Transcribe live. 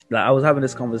Like, I was having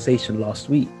this conversation last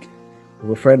week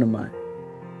with a friend of mine.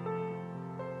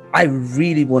 I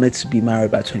really wanted to be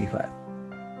married by 25.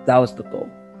 That was the goal.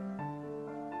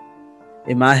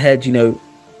 In my head, I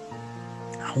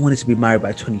wanted to be married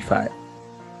by 25.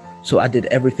 So I did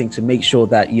everything to make sure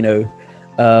that,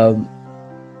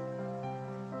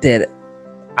 that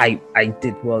I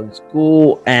did well in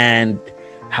school and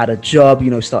had a job,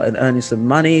 started earning some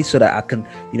money so that I can,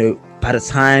 by the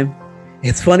time,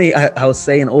 it's funny, I was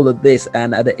saying all of this,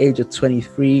 and at the age of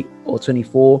 23 or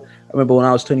 24, I remember when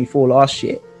I was 24 last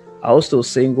year, I was still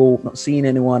single, not seeing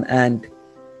anyone. And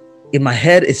in my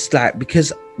head, it's like,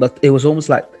 because it was almost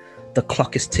like the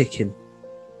clock is ticking.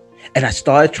 And I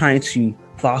started trying to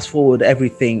fast forward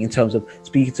everything in terms of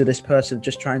speaking to this person,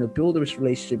 just trying to build this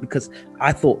relationship, because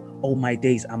I thought, oh my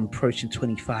days, I'm approaching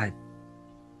 25.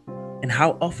 And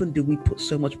how often do we put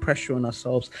so much pressure on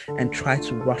ourselves and try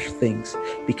to rush things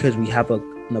because we have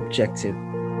an objective?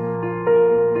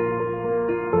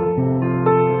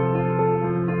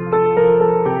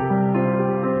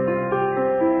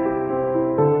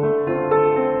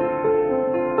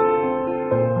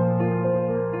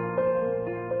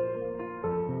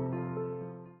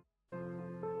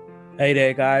 Hey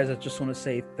there, guys. I just want to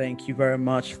say thank you very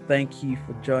much. Thank you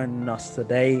for joining us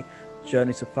today,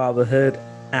 Journey to Fatherhood.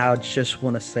 I just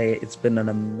want to say it's been an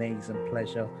amazing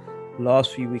pleasure. The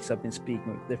last few weeks, I've been speaking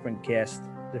with different guests,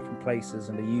 different places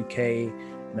in the UK,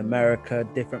 in America,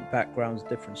 different backgrounds,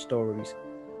 different stories.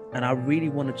 And I really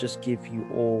want to just give you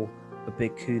all a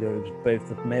big kudos, both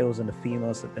the males and the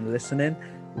females that have been listening.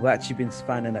 We've actually been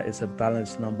finding that it's a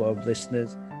balanced number of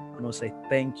listeners. I want to say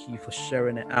thank you for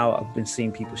sharing it out. I've been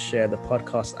seeing people share the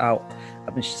podcast out.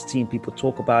 I've been seeing people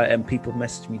talk about it, and people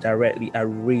message me directly. I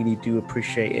really do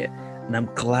appreciate it. And I'm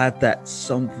glad that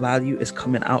some value is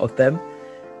coming out of them.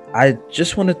 I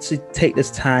just wanted to take this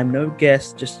time, no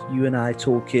guests, just you and I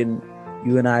talking,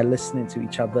 you and I listening to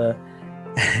each other.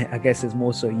 I guess it's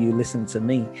more so you listening to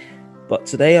me. But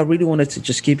today I really wanted to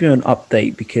just give you an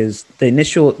update, because the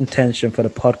initial intention for the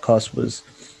podcast was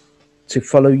to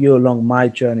follow you along my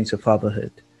journey to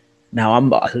fatherhood. Now,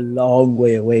 I'm a long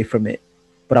way away from it,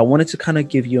 but I wanted to kind of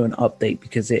give you an update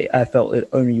because I felt it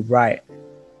only right.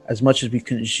 As much as we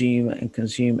consume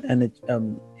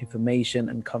information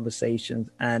and conversations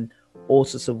and all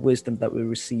sorts of wisdom that we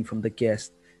receive from the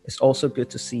guests, it's also good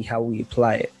to see how we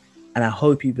apply it. And I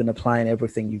hope you've been applying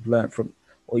everything you've learned from,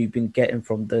 or you've been getting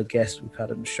from the guests we've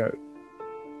had on the show.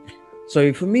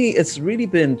 So for me, it's really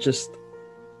been just,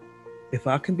 if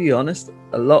I can be honest,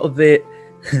 a lot of it,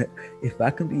 if I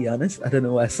can be honest, I don't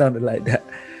know why I sounded like that.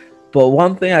 But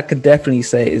one thing I can definitely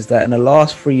say is that in the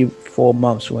last 3-4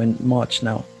 months, we're in March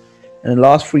now, in the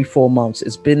last 3-4 months,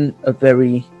 it's been a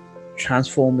very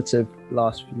transformative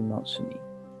last few months for me.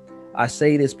 I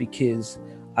say this because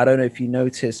I don't know if you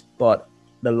noticed, but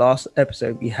the last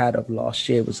episode we had of last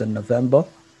year was in November.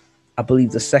 I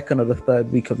believe the 2nd or the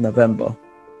 3rd week of November.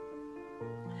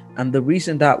 And the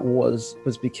reason that was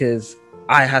because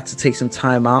I had to take some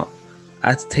time out. I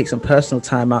had to take some personal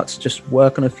time out to just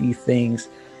work on a few things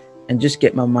and just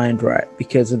get my mind right.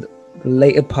 Because in the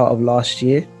later part of last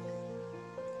year,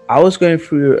 I was going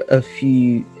through a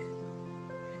few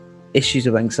issues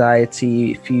of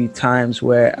anxiety, a few times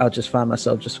where I'll just find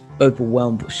myself just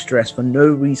overwhelmed with stress for no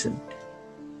reason.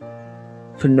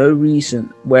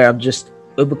 Where I'm just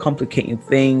overcomplicating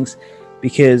things,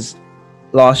 because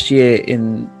last year,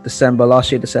 December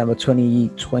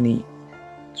 2020,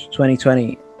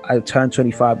 I turned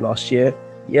 25 last year.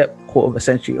 Yep, quarter of a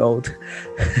century old.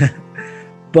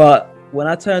 But when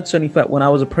I turned 25, when I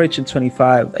was approaching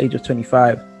 25, age of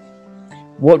 25,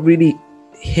 what really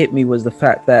hit me was the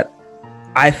fact that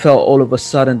I felt all of a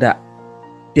sudden that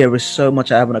there is so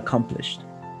much I haven't accomplished.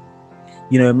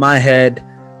 In my head,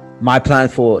 my plan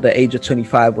for the age of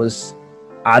 25 was,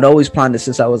 I'd always planned this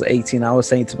since I was 18. I was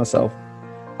saying to myself,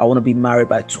 I want to be married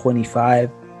by 25,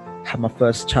 have my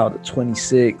first child at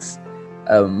 26,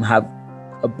 have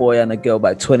a boy and a girl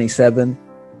by 27.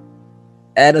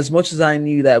 And as much as I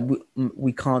knew that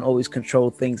we can't always control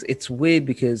things, it's weird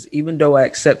because even though I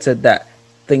accepted that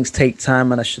things take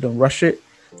time and I shouldn't rush it,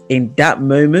 in that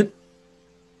moment,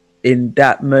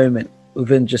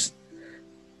 within just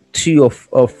 2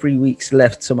 or 3 weeks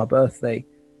left to my birthday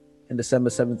in December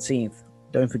 17th,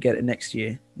 don't forget it next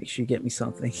year, make sure you get me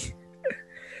something.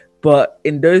 But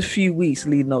in those few weeks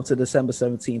leading up to December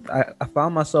 17th, I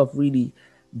found myself really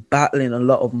battling a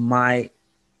lot of my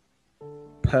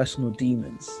personal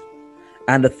demons.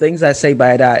 And the things I say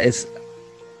by that is,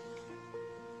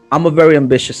 I'm a very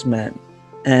ambitious man,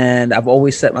 and I've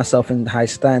always set myself in high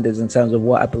standards in terms of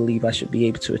what I believe I should be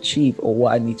able to achieve or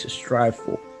what I need to strive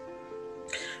for.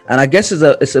 And I guess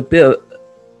it's a bit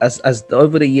as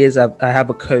over the years I have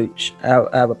a coach. I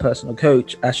have a personal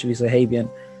coach, Ashley Sahabian,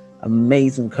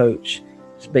 amazing coach.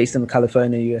 She's based in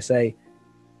California, USA.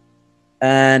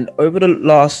 And over the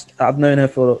last, I've known her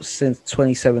for since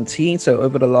 2017. So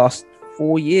over the last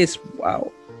 4 years,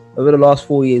 wow, over the last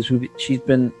 4 years, she's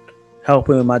been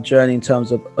helping with my journey in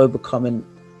terms of overcoming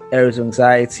areas of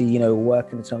anxiety, you know,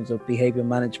 working in terms of behavior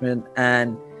management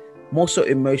and more so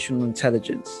emotional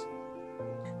intelligence.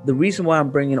 The reason why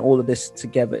I'm bringing all of this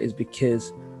together is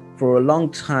because for a long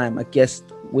time, I guess,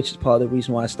 which is part of the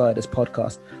reason why I started this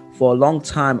podcast, for a long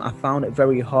time, I found it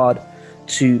very hard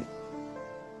to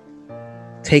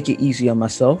take it easy on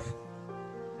myself.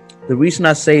 The reason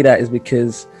I say that is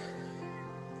because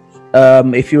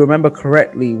if you remember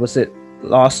correctly, was it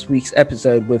last week's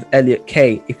episode with Elliot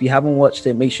Kay? If you haven't watched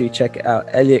it, make sure you check it out.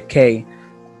 Elliot Kay,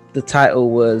 the title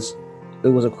was, it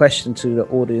was a question to the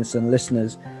audience and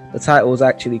listeners. The title was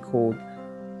actually called,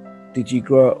 Did you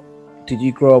grow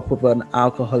up with an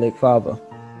alcoholic father?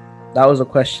 That was a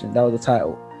question. That was the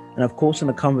title. And of course, in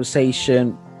the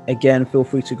conversation, again, feel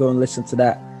free to go and listen to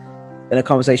that. In a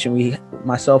conversation,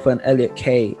 myself and Elliot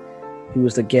Kay, who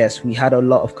was the guest, we had a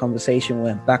lot of conversation,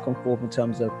 went back and forth in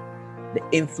terms of the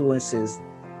influences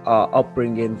our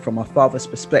upbringing from our father's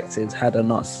perspectives had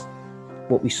on us,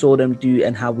 what we saw them do,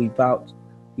 and how we vowed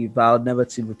never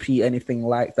to repeat anything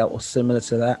like that or similar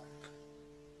to that.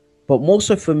 But more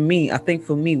so for me, I think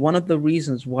for me, one of the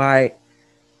reasons why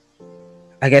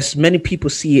I guess many people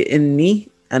see it in me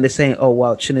and they're saying, oh,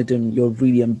 wow, Chinedum, you're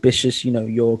really ambitious, you know,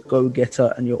 you're a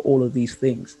go-getter and you're all of these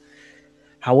things.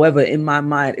 However, in my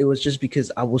mind, it was just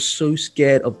because I was so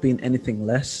scared of being anything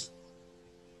less.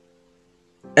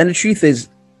 And the truth is,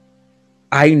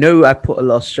 I know I put a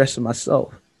lot of stress on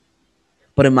myself.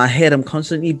 But in my head, I'm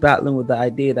constantly battling with the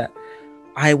idea that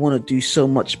I want to do so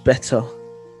much better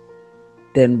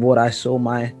than what I saw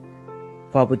my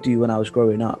father do when I was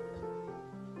growing up.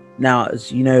 Now,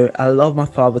 as you know, I love my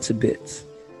father to bits.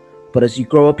 But as you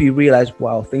grow up, you realize,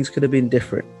 wow, things could have been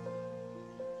different.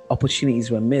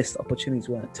 Opportunities were missed. Opportunities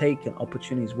weren't taken.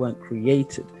 Opportunities weren't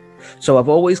created. So I've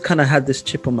always kind of had this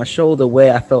chip on my shoulder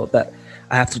where I felt that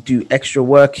I have to do extra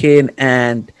work in.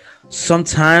 And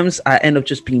sometimes I end up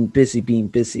just being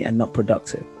busy and not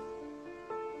productive.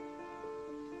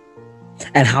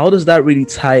 And how does that really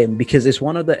tie in? Because it's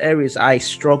one of the areas I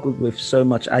struggled with so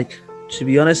much. To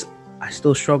be honest, I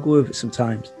still struggle with it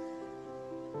sometimes,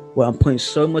 where I'm putting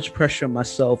so much pressure on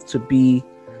myself to be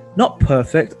not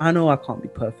perfect. I know I can't be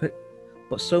perfect,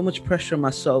 but so much pressure on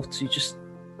myself to just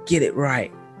get it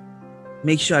right.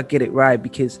 Make sure I get it right,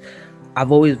 because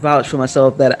I've always vouched for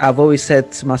myself, that I've always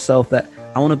said to myself that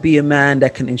I want to be a man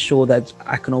that can ensure that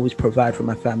I can always provide for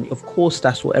my family. Of course,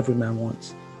 that's what every man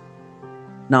wants.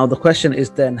 Now, the question is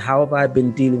then, how have I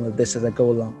been dealing with this as I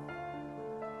go along?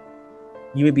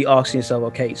 You may be asking yourself,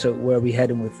 okay, so where are we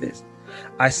heading with this?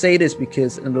 I say this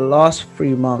because in the last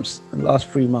 3 months,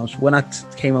 when I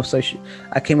came off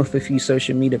a few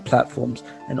social media platforms,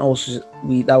 and also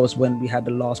that was when we had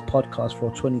the last podcast for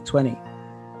 2020.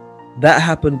 That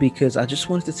happened because I just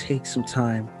wanted to take some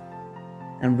time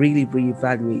and really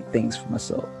reevaluate things for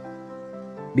myself.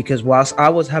 Because whilst I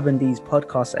was having these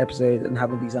podcast episodes and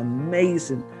having these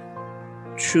amazing,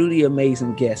 truly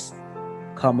amazing guests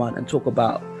come on and talk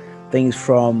about things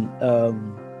from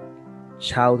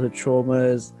childhood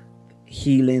traumas,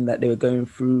 healing that they were going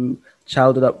through,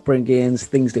 childhood upbringings,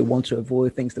 things they want to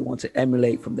avoid, things they want to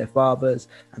emulate from their fathers,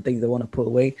 and things they want to put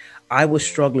away, I was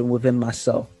struggling within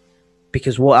myself,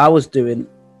 because what I was doing,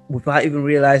 without even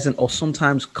realizing or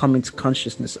sometimes coming to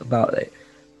consciousness about it,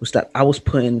 was that I was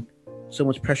putting so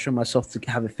much pressure on myself to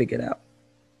have it figured out.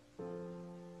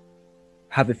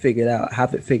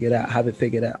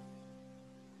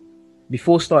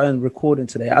 Before starting recording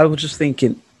today, I was just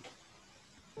thinking,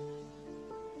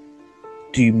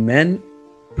 do men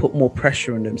put more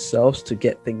pressure on themselves to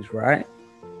get things right?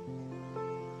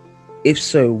 If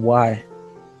so, why?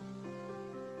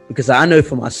 Because I know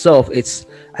for myself,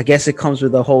 I guess it comes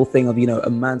with the whole thing of, a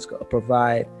man's got to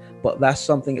provide, but that's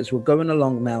something as we're going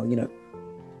along now,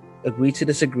 agree to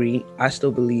disagree, I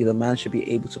still believe a man should be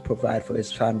able to provide for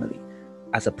his family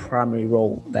as a primary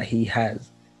role that he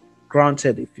has.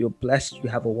 Granted, if you're blessed, you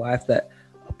have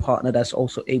a partner that's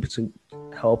also able to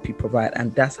help you provide,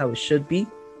 and that's how it should be,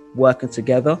 working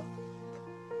together.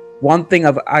 One thing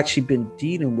I've actually been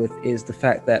dealing with is the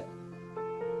fact that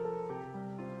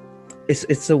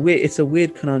it's a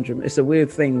weird conundrum. It's a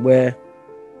weird thing where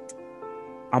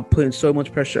I'm putting so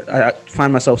much pressure. I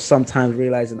find myself sometimes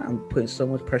realizing I'm putting so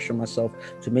much pressure on myself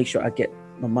to make sure I get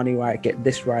my money right, I get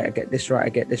this right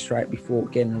before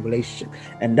getting in a relationship.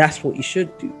 And that's what you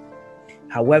should do.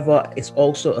 However, it's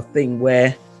also a thing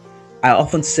where I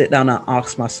often sit down and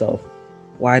ask myself,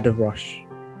 why the rush?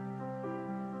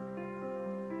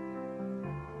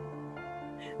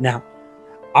 Now,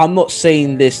 I'm not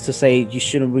saying this to say you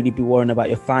shouldn't really be worrying about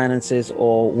your finances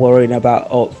or worrying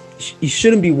about, or you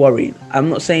shouldn't be worried. I'm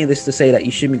not saying this to say that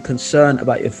you should be concerned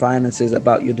about your finances,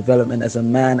 about your development as a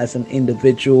man, as an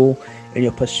individual, in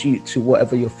your pursuit to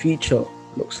whatever your future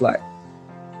looks like.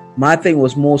 My thing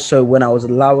was more so when I was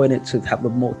allowing it to have a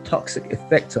more toxic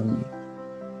effect on me.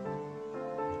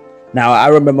 Now, I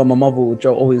remember my mother would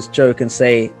always joke and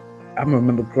say, I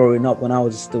remember growing up when I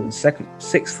was still in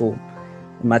sixth form,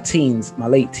 in my teens, my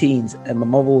late teens, and my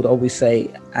mother would always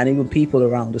say, and even people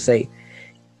around would say,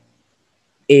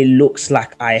 it looks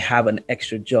like I have an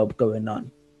extra job going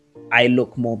on. I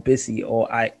look more busy, or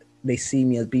they see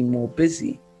me as being more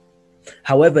busy.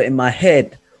 However, in my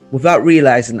head, without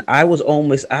realizing, I was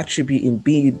almost attributing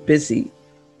being busy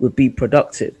with being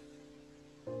productive.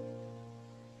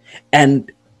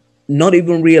 And not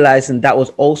even realizing that was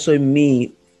also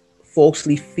me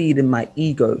falsely feeding my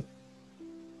ego.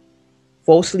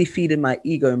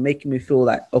 And making me feel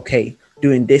like, okay,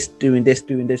 doing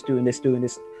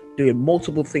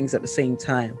multiple things at the same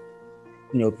time,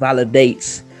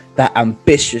 validates that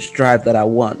ambitious drive that I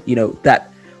want,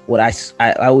 that what I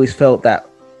always felt that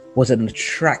was an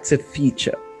attractive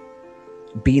feature,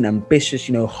 being ambitious,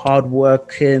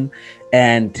 hardworking,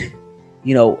 and,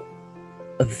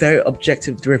 a very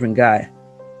objective driven guy.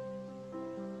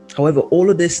 However, all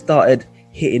of this started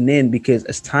hitting in because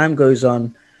as time goes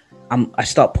on, I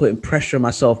start putting pressure on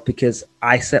myself because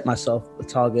I set myself a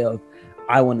target of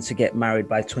I wanted to get married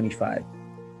by 25.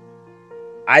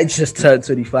 I just turned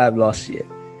 25 last year,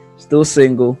 still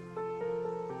single.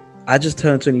 I just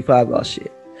turned 25 last year.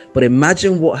 But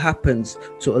imagine what happens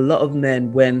to a lot of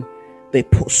men when they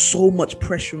put so much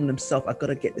pressure on themselves. I got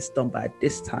to get this done by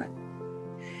this time.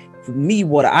 For me,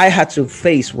 what I had to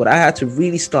face, what I had to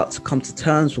really start to come to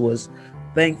terms was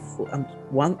thankful.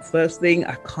 First thing,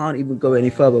 I can't even go any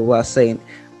further without saying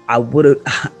I wouldn't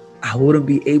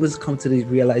be able to come to this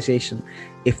realization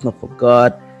if not for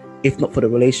God, if not for the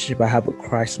relationship I have with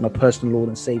Christ, my personal Lord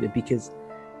and Savior, because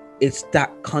it's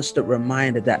that constant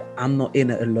reminder that I'm not in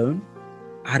it alone.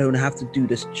 I don't have to do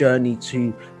this journey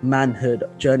to manhood,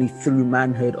 journey through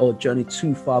manhood, or journey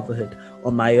to fatherhood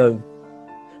on my own.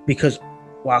 Because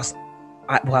whilst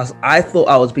I thought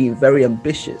I was being very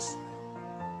ambitious,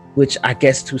 which I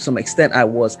guess to some extent I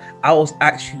was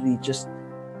actually just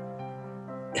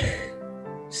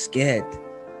scared.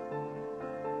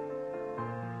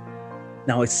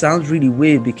 Now, it sounds really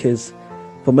weird because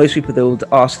for most people, they would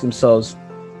ask themselves,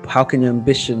 how can your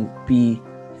ambition be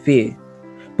fear?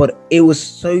 But it was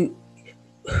so,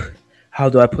 how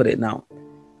do I put it now?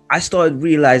 I started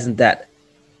realizing that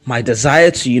my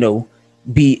desire to,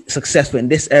 be successful in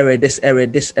this area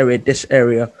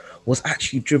was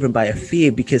actually driven by a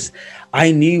fear, because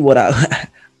I knew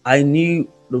I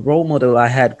knew the role model I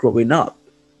had growing up,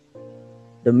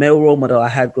 the male role model I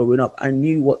had growing up. I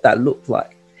knew what that looked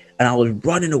like, and I was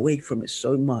running away from it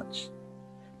so much.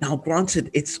 Now, granted,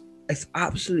 it's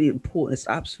absolutely important. It's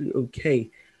absolutely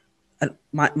okay. And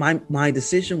my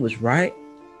decision was right.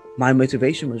 My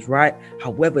motivation was right.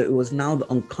 However, it was now the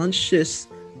unconscious,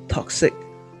 toxic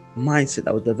mindset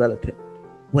that was developing,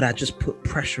 where I just put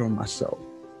pressure on myself.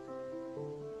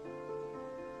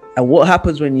 And what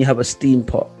happens when you have a steam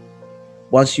pot?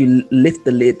 Once you lift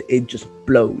the lid, it just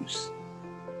blows.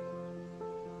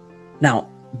 Now,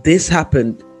 this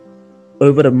happened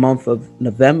over the month of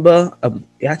November.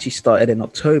 It actually started in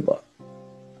October.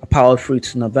 I powered through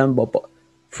to November, but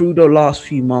through the last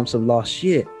few months of last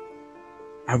year,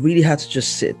 I really had to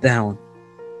just sit down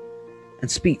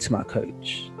and speak to my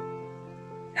coach,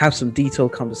 have some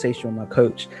detailed conversation with my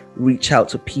coach, reach out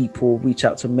to people, reach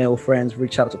out to male friends,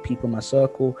 reach out to people in my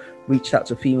circle, reach out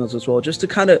to females as well, just to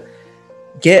kind of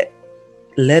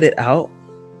let it out.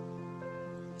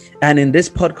 And in this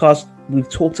podcast,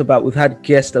 we've had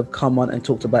guests that have come on and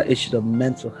talked about issues of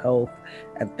mental health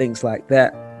and things like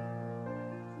that.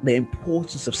 The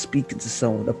importance of speaking to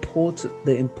someone,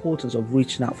 the importance of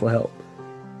reaching out for help.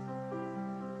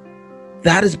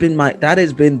 That has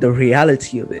been the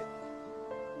reality of it.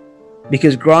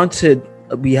 Because granted,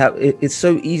 it's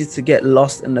so easy to get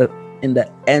lost in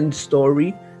the end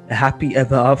story, the happy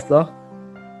ever after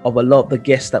of a lot of the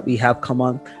guests that we have come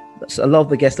on. A lot of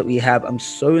the guests that we have, I'm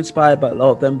so inspired by a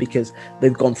lot of them because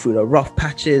they've gone through the rough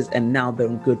patches and now they're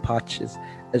in good patches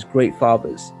as great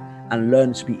fathers and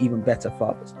learn to be even better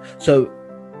fathers. So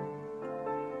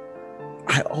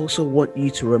I also want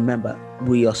you to remember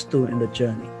we are still in the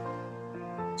journey.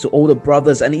 So all the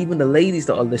brothers and even the ladies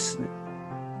that are listening,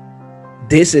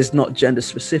 this is not gender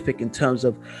specific in terms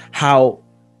of how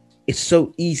it's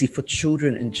so easy for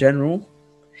children in general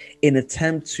in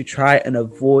attempt to try and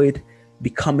avoid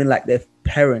becoming like their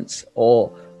parents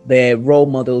or their role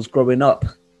models growing up.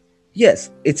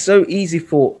 Yes, it's so easy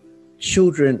for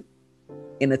children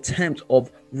in attempt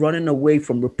of running away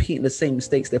from repeating the same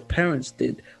mistakes their parents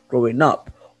did growing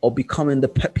up or becoming the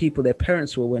people their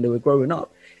parents were when they were growing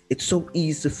up. It's so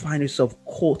easy to find yourself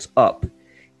caught up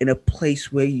in a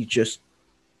place where you just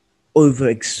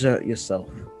overexert yourself.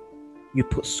 You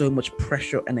put so much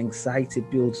pressure and anxiety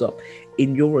builds up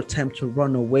in your attempt to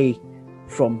run away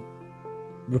from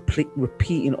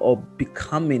repeating or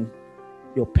becoming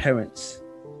your parents.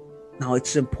 Now,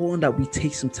 it's important that we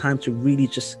take some time to really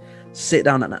just sit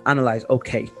down and analyze,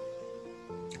 okay,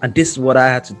 and this is what I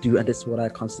had to do, and this is what I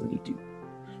constantly do.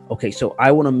 Okay, so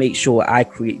I want to make sure I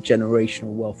create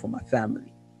generational wealth for my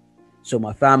family. So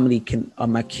my family can,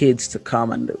 my kids to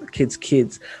come, and the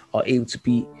kids are able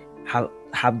to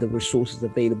have the resources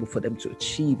available for them to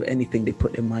achieve anything they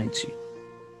put their mind to.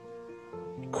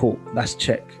 Cool, that's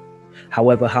check.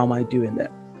 However, how am I doing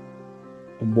that?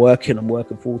 I'm working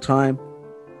full time,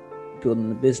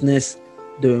 building a business,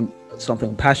 doing something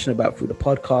I'm passionate about through the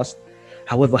podcast.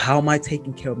 However, how am I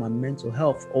taking care of my mental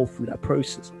health all through that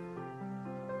process?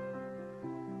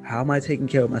 How am I taking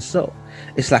care of myself?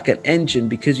 It's like an engine.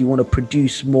 Because you want to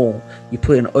produce more, you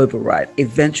put in override.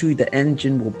 Eventually, the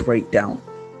engine will break down.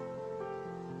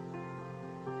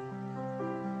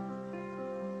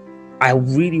 I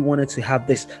really wanted to have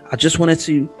this. I just wanted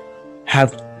to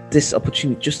have this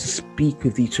opportunity just to speak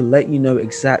with you, to let you know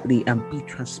exactly and be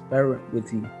transparent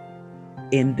with you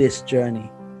in this journey,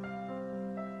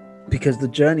 because the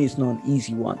journey is not an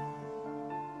easy one.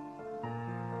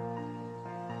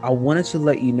 I wanted to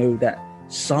let you know that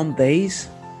some days,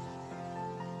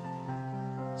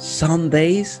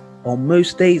 or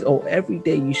most days, or every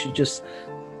day, you should just,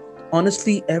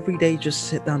 honestly, every day, just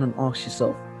sit down and ask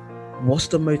yourself, what's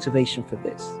the motivation for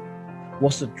this?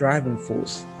 What's the driving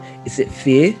force? Is it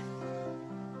fear?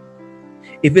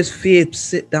 If it's fear,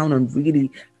 sit down and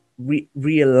really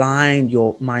realign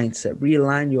your mindset,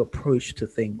 realign your approach to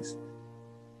things.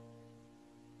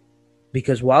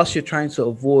 Because whilst you're trying to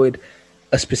avoid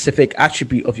a specific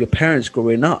attribute of your parents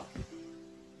growing up,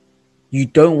 you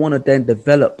don't want to then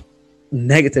develop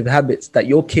negative habits that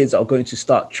your kids are going to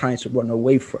start trying to run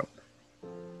away from.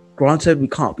 Granted, we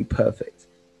can't be perfect.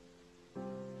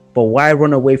 But why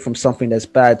run away from something that's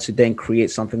bad to then create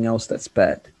something else that's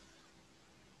bad?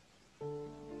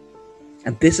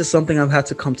 And this is something I've had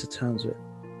to come to terms with.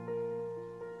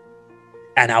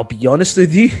 And I'll be honest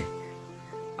with you.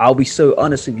 I'll be so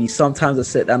honest with you. Sometimes I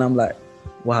sit down and I'm like,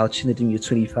 wow, Chinedum, you're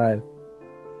 25.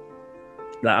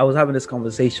 Like, I was having this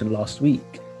conversation last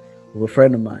week with a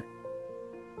friend of mine.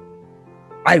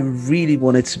 I really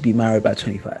wanted to be married by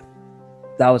 25.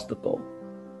 That was the goal.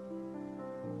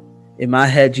 In my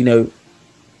head, I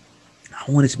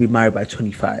wanted to be married by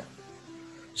 25.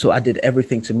 So I did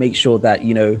everything to make sure that,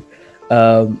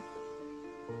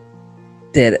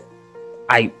 that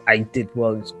I did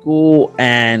well in school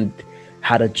and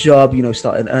had a job,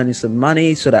 started earning some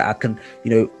money so that I can,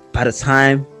 by the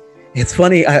time, it's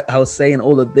funny, I was saying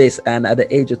all of this, and at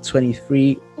the age of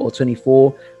 23 or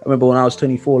 24, I remember when I was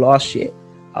 24 last year,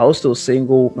 I was still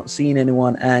single, not seeing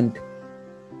anyone. And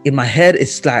in my head,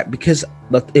 it's like, because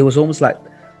it was almost like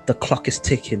the clock is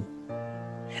ticking.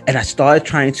 And I started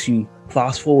trying to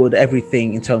fast forward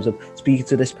everything in terms of speaking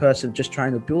to this person, just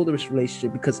trying to build this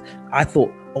relationship, because I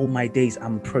thought, oh my days,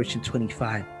 I'm approaching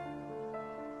 25.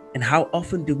 And how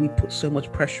often do we put so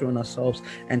much pressure on ourselves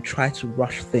and try to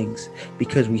rush things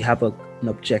because we have an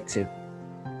objective?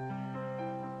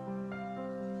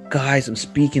 Guys, I'm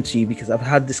speaking to you because I've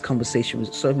had this conversation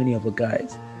with so many other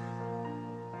guys.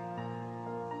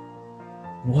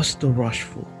 What's the rush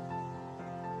for?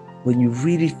 When you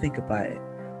really think about it,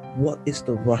 what is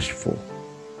the rush for?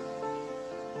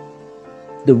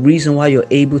 The reason why you're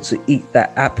able to eat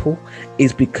that apple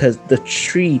is because the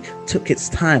tree took its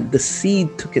time. The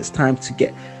seed took its time to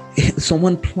get.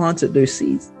 Someone planted those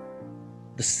seeds.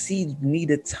 The seed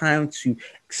needed time to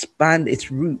expand its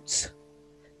roots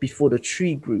before the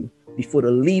tree grew, before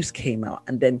the leaves came out.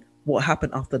 And then what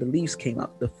happened after the leaves came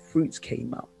out? The fruits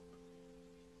came out.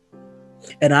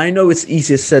 And I know it's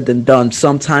easier said than done.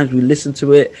 Sometimes we listen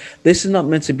to it. This is not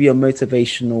meant to be a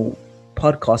motivational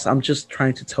podcast. I'm just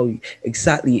trying to tell you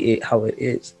exactly how it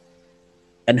is.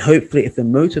 And hopefully, if it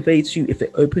motivates you, if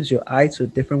it opens your eye to a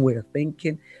different way of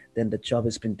thinking, then the job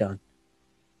has been done.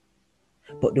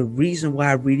 But the reason why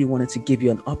I really wanted to give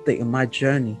you an update on my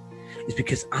journey is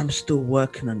because I'm still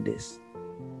working on this.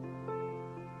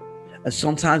 And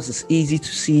sometimes it's easy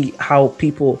to see how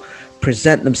people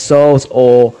present themselves,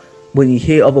 or when you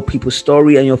hear other people's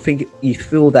story and you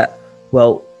feel that,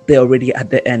 well, they're already at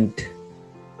the end.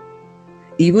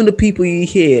 Even the people you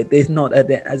hear, they're not at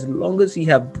the end. As long as you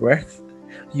have breath,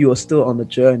 you are still on the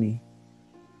journey.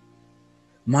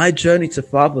 My journey to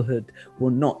fatherhood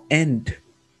will not end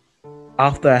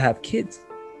after I have kids.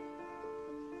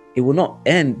 It will not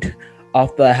end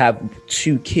after I have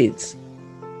 2 kids.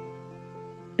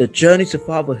 The journey to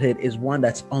fatherhood is one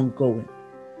that's ongoing.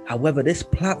 However, this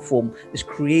platform is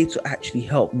created to actually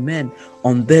help men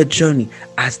on their journey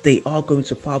as they are going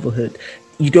to fatherhood.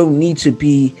 You don't need to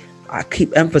be, I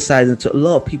keep emphasizing to a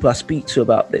lot of people I speak to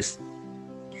about this.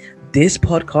 This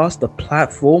podcast, the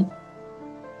platform,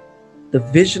 the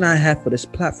vision I have for this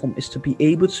platform is to be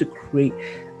able to create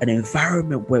an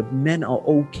environment where men are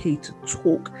okay to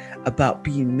talk about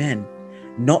being men,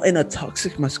 not in a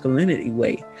toxic masculinity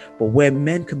way, but where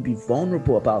men can be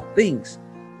vulnerable about things,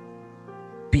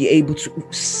 be able to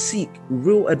seek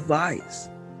real advice,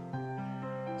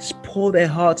 just pour their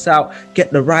hearts out,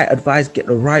 get the right advice, get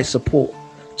the right support,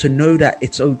 to know that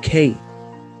it's okay,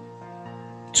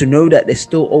 to know that they're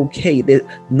still okay. There's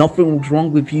nothing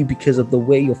wrong with you because of the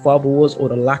way your father was or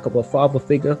the lack of a father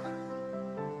figure.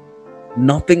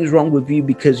 Nothing's wrong with you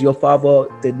because your father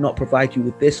did not provide you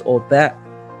with this or that.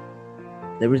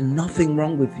 There is nothing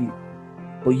wrong with you,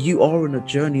 but you are on a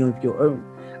journey of your own.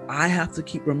 I have to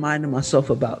keep reminding myself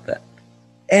about that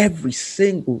every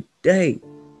single day.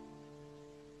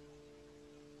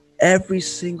 Every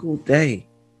single day.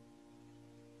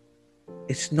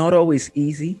 It's not always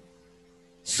easy.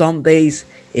 Some days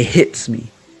it hits me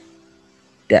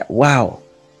that, wow,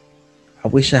 I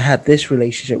wish I had this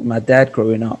relationship with my dad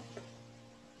growing up.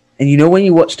 And you know, when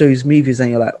you watch those movies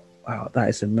and you're like, wow, that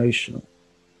is emotional.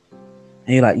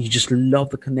 And you're like, you just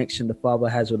love the connection the father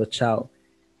has with a child.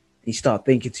 You start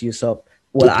thinking to yourself,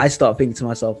 well, I start thinking to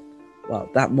myself, wow,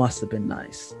 that must have been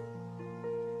nice.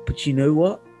 But you know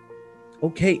what?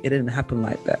 Okay, it didn't happen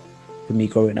like that for me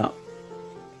growing up.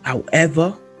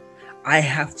 However, I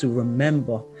have to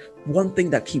remember one thing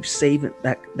that keeps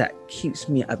that keeps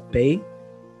me at bay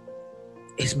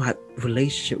is my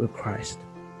relationship with Christ.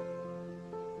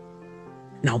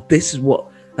 Now, this is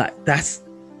what that's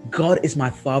God is my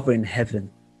Father in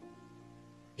heaven.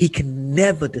 He can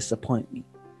never disappoint me.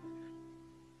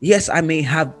 Yes, I may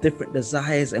have different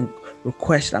desires and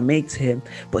requests I make to him,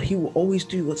 but he will always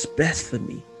do what's best for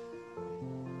me.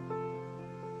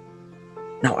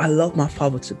 Now, I love my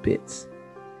father to bits.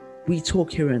 We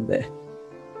talk here and there.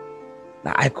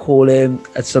 Like, I call him,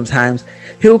 and sometimes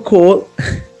he'll call.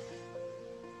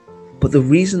 But the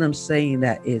reason I'm saying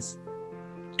that is,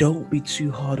 don't be too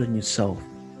hard on yourself.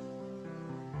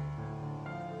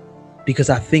 Because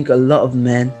I think a lot of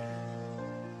men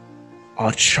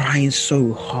are trying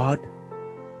so hard,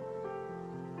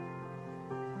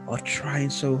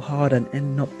 and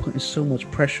end up putting so much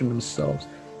pressure on themselves,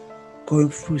 going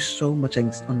through so much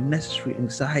unnecessary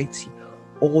anxiety,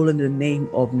 all in the name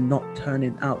of not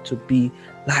turning out to be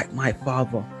like my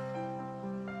father.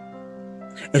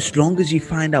 As long as you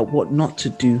find out what not to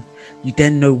do, you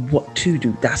then know what to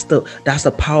do. That's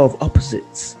the power of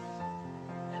opposites.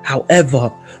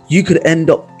 However, you could end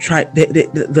up trying.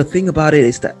 The thing about it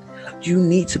is that you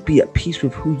need to be at peace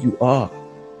with who you are.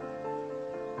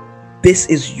 This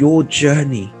is your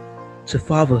journey to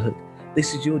fatherhood.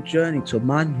 This is your journey to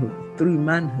manhood, through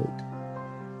manhood.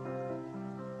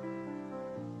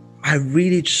 I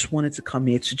really just wanted to come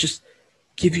here to just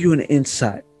give you an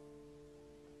insight.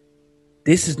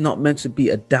 This is not meant to be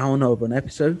a downer of an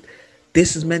episode.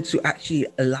 This is meant to actually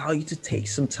allow you to take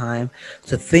some time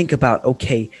to think about,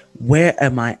 okay, where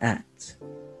am I at?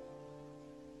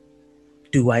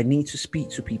 Do I need to speak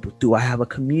to people? Do I have a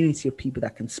community of people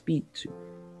that I can speak to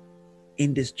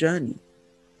in this journey?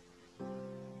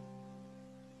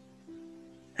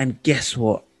 And guess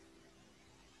what?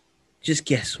 Just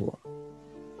guess what?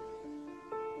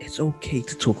 It's okay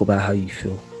to talk about how you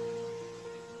feel.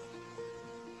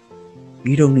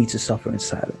 You don't need to suffer in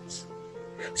silence.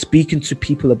 Speaking to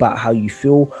people about how you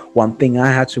feel, one thing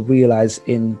I had to realize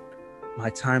in my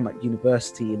time at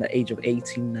university in the age of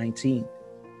 18, 19,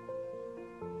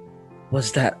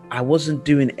 was that I wasn't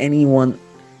doing anyone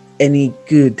any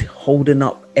good, holding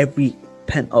up every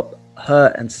pent up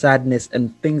hurt and sadness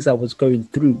and things I was going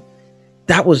through.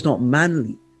 That was not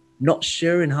manly. Not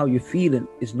sharing how you're feeling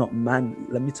is not manly.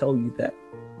 Let me tell you that.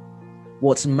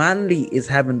 What's manly is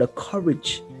having the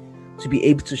courage to be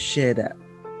able to share that.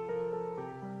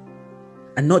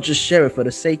 And not just share it for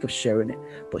the sake of sharing it,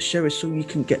 but share it so you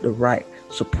can get the right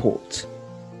support.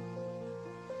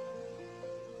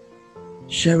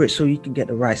 Share it so you can get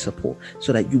the right support,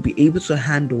 so that you'll be able to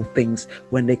handle things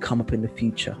when they come up in the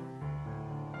future.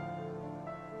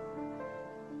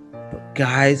 But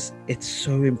guys, it's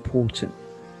so important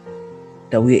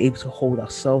that we are able to hold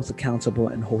ourselves accountable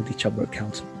and hold each other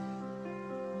accountable.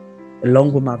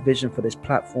 Along with my vision for this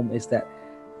platform is that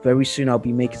very soon I'll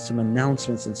be making some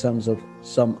announcements in terms of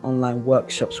some online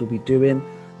workshops we'll be doing,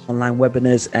 online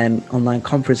webinars and online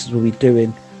conferences we'll be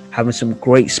doing, having some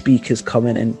great speakers come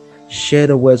in and share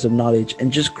the words of knowledge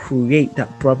and just create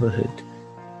that brotherhood,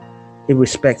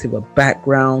 irrespective of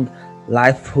background,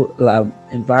 life,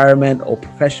 environment, or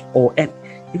profession, or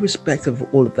irrespective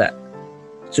of all of that,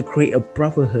 to create a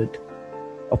brotherhood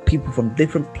of people from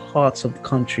different parts of the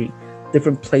country,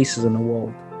 different places in the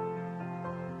world.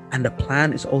 And the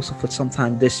plan is also for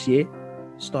sometime this year,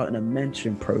 starting a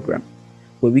mentoring program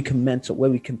where we can mentor, where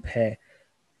we can pair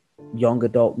young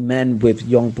adult men with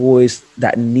young boys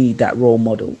that need that role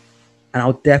model. And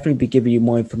I'll definitely be giving you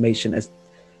more information as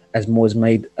more is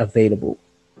made available.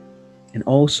 And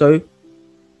also,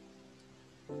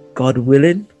 God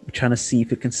willing, we're trying to see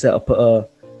if we can set up a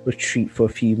retreat for a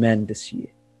few men this year.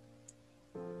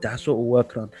 That's what we're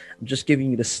working on. I'm just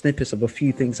giving you the snippets of a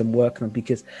few things I'm working on,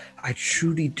 because I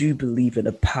truly do believe in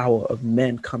the power of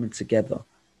men coming together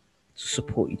to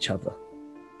support each other.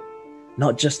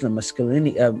 Not just in a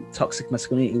masculinity, toxic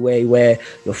masculinity way where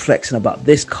you're flexing about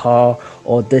this car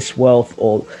or this wealth,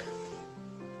 or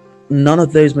none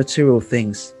of those material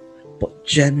things, but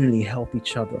genuinely help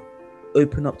each other,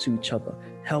 open up to each other,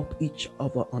 help each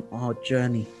other on our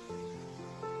journey.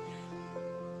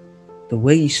 The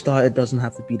way you started doesn't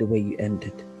have to be the way you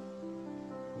ended.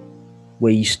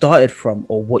 Where you started from,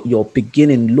 or what your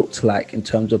beginning looked like in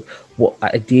terms of what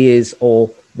ideas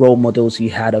or role models you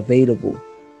had available,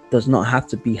 does not have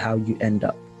to be how you end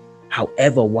up.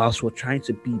 However, whilst we're trying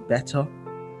to be better,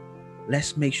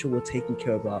 let's make sure we're taking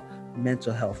care of our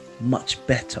mental health much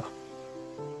better.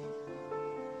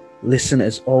 Listen,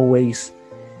 as always,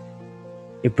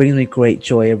 it brings me great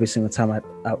joy every single time I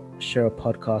share a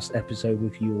podcast episode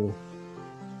with you all.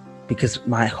 Because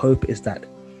my hope is that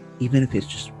even if it's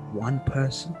just one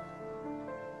person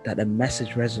that the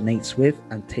message resonates with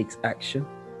and takes action,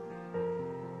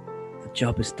 the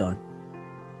job is done.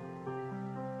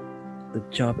 The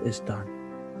job is done.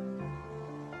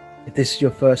 If this is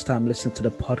your first time listening to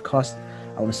the podcast,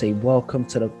 I want to say welcome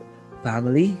to the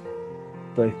family,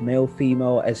 both male,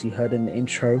 female, as you heard in the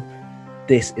intro.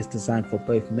 This is designed for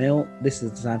both male. This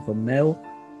is designed for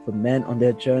men on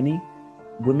their journey.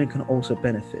 Women can also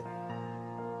benefit.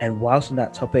 And whilst on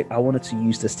that topic, I wanted to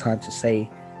use this time to say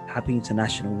Happy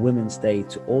International Women's Day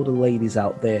to all the ladies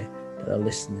out there that are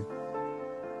listening.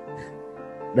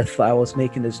 I was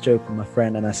making this joke with my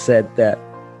friend, and I said that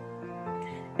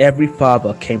every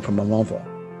father came from a mother.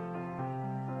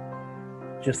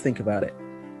 Just think about it.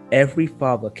 Every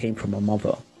father came from a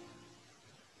mother.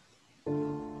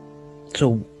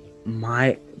 So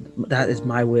that is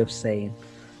my way of saying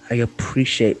I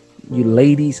appreciate you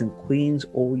ladies and queens,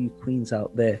 all you queens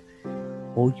out there,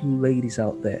 all you ladies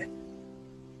out there.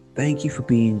 Thank you for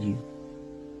being you.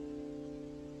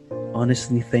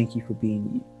 Honestly, thank you for being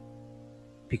you,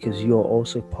 because you're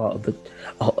also part of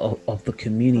the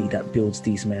community that builds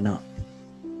these men up.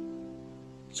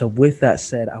 So with that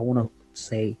said, I want to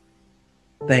say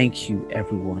thank you,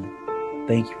 everyone.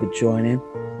 Thank you for joining.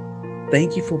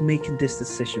 Thank you for making this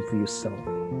decision for yourself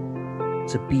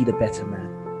to be the better man,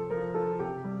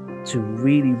 to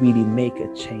really, really make a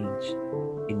change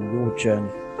in your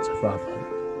journey to fatherhood.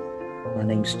 My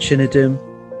name's Chinedum.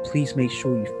 Please make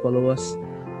sure you follow us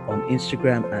on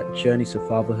Instagram at Journey to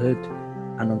Fatherhood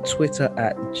and on Twitter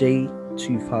at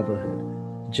J2Fatherhood.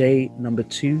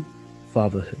 J2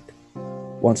 Fatherhood.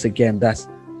 Once again, that's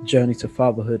Journey to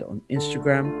Fatherhood on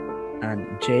Instagram and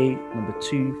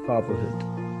J2 Fatherhood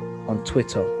on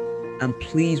Twitter. And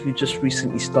please, we just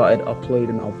recently started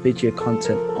uploading our video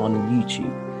content on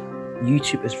YouTube.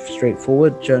 YouTube is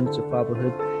straightforward, Journey to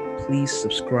Fatherhood. Please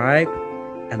subscribe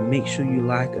and make sure you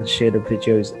like and share the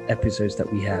episodes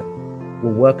that we have.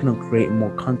 We're working on creating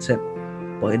more content,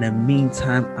 but in the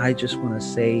meantime, I just want to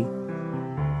say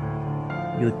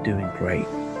you're doing great.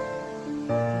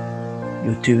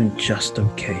 You're doing just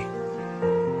okay.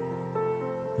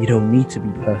 You don't need to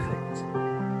be perfect.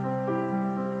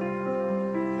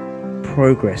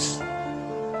 Progress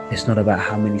is not about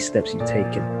how many steps you've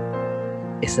taken.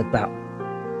 It's about,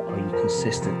 are you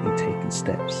consistently taking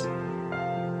steps?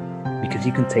 Because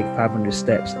you can take 500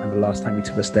 steps and the last time you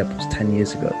took a step was 10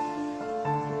 years ago.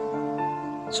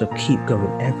 So keep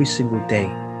going every single day.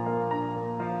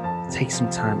 Take some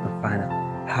time and find out,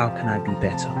 how can I be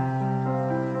better?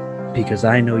 Because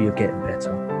I know you're getting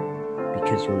better.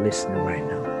 because you're listening right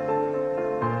now.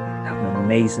 Have an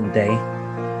amazing day.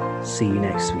 See you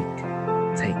next week.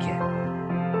 Take care.